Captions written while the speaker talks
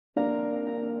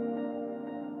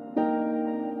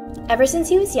Ever since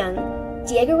he was young,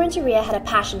 Diego Renteria had a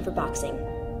passion for boxing.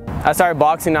 I started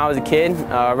boxing when I was a kid,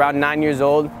 around 9 years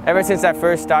old. Ever since I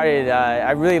first started,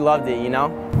 I really loved it, you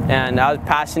know? And I was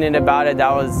passionate about it.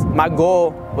 My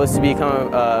goal was to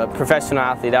become a professional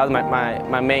athlete. That was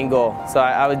my main goal. So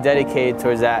I was dedicated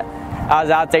towards that. I was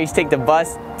out there, I used to take the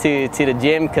bus to the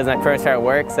gym because my parents started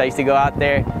work. So I used to go out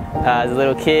there as a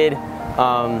little kid,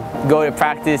 go to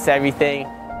practice, everything.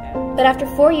 But after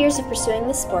 4 years of pursuing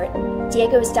this sport,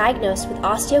 Diego was diagnosed with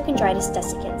osteochondritis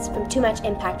dissecans from too much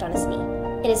impact on his knee,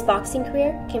 and his boxing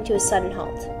career came to a sudden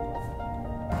halt.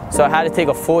 So I had to take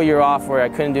a full year off where I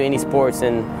couldn't do any sports,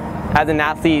 and as an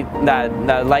athlete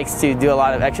that likes to do a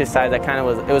lot of exercise,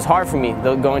 it was hard for me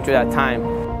going through that time.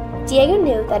 Diego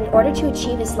knew that in order to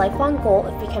achieve his lifelong goal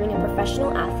of becoming a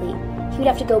professional athlete, he would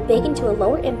have to go big into a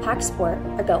lower impact sport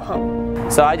or go home.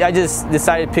 So I just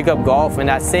decided to pick up golf, and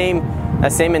that same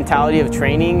mentality of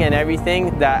training and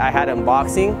everything that I had in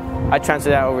boxing, I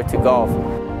transferred that over to golf.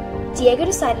 Diego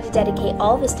decided to dedicate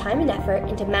all of his time and effort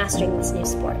into mastering this new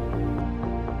sport.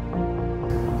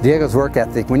 Diego's work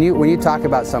ethic, when you talk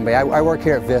about somebody, I work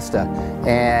here at Vista,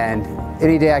 and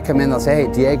any day I come in, they'll say,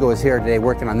 hey, Diego is here today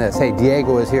working on this. Hey,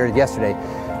 Diego was here yesterday.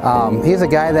 He's a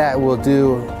guy that will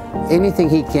do anything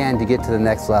he can to get to the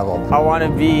next level. I want to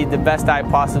be the best I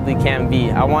possibly can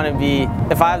be. I want to be,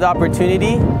 if I have the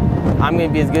opportunity, I'm going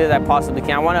to be as good as I possibly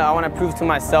can. I want to prove to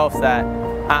myself that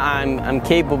I'm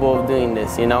capable of doing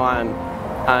this, you know.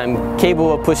 I'm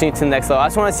capable of pushing it to the next level. I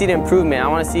just want to see the improvement. I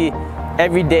want to see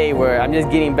every day where I'm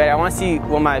just getting better. I want to see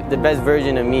what the best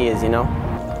version of me is, you know.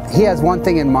 He has one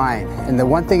thing in mind, and the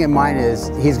one thing in mind is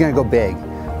he's going to go big.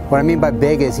 What I mean by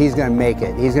big is he's going to make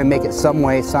it. He's going to make it some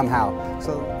way, somehow.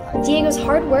 Diego's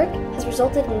hard work has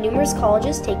resulted in numerous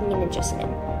colleges taking an interest in him.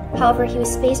 However, he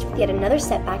was faced with yet another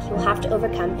setback he will have to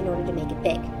overcome in order to make it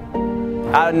big.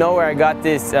 Out of nowhere, I got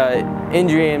this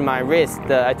injury in my wrist.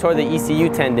 I tore the ECU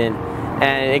tendon,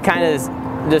 and it kind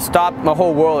of just stopped my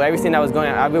whole world, everything that was going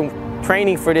on. I've been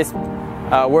training for this,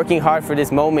 working hard for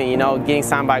this moment, you know, getting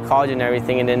signed by college and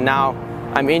everything, and then now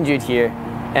I'm injured here.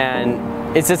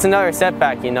 And it's just another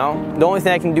setback, you know. The only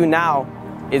thing I can do now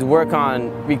is work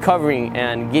on recovering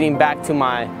and getting back to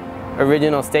my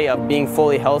original state of being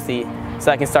fully healthy so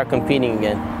I can start competing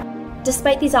again.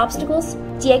 Despite these obstacles,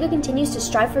 Diego continues to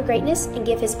strive for greatness and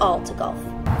give his all to golf.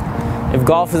 If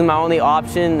golf is my only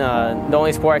option, the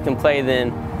only sport I can play,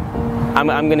 then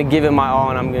I'm going to give it my all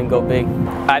and I'm going to go big.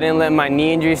 I didn't let my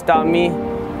knee injury stop me,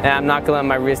 and I'm not going to let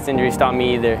my wrist injury stop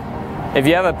me either. If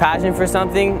you have a passion for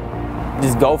something,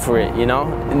 just go for it, you know?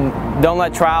 And don't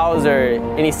let trials or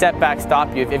any setbacks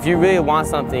stop you. If you really want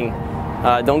something,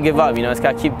 don't give up, you know? Just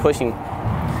got to keep pushing.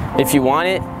 If you want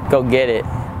it, go get it.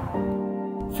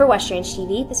 For West Range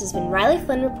TV, this has been Riley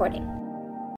Flynn reporting.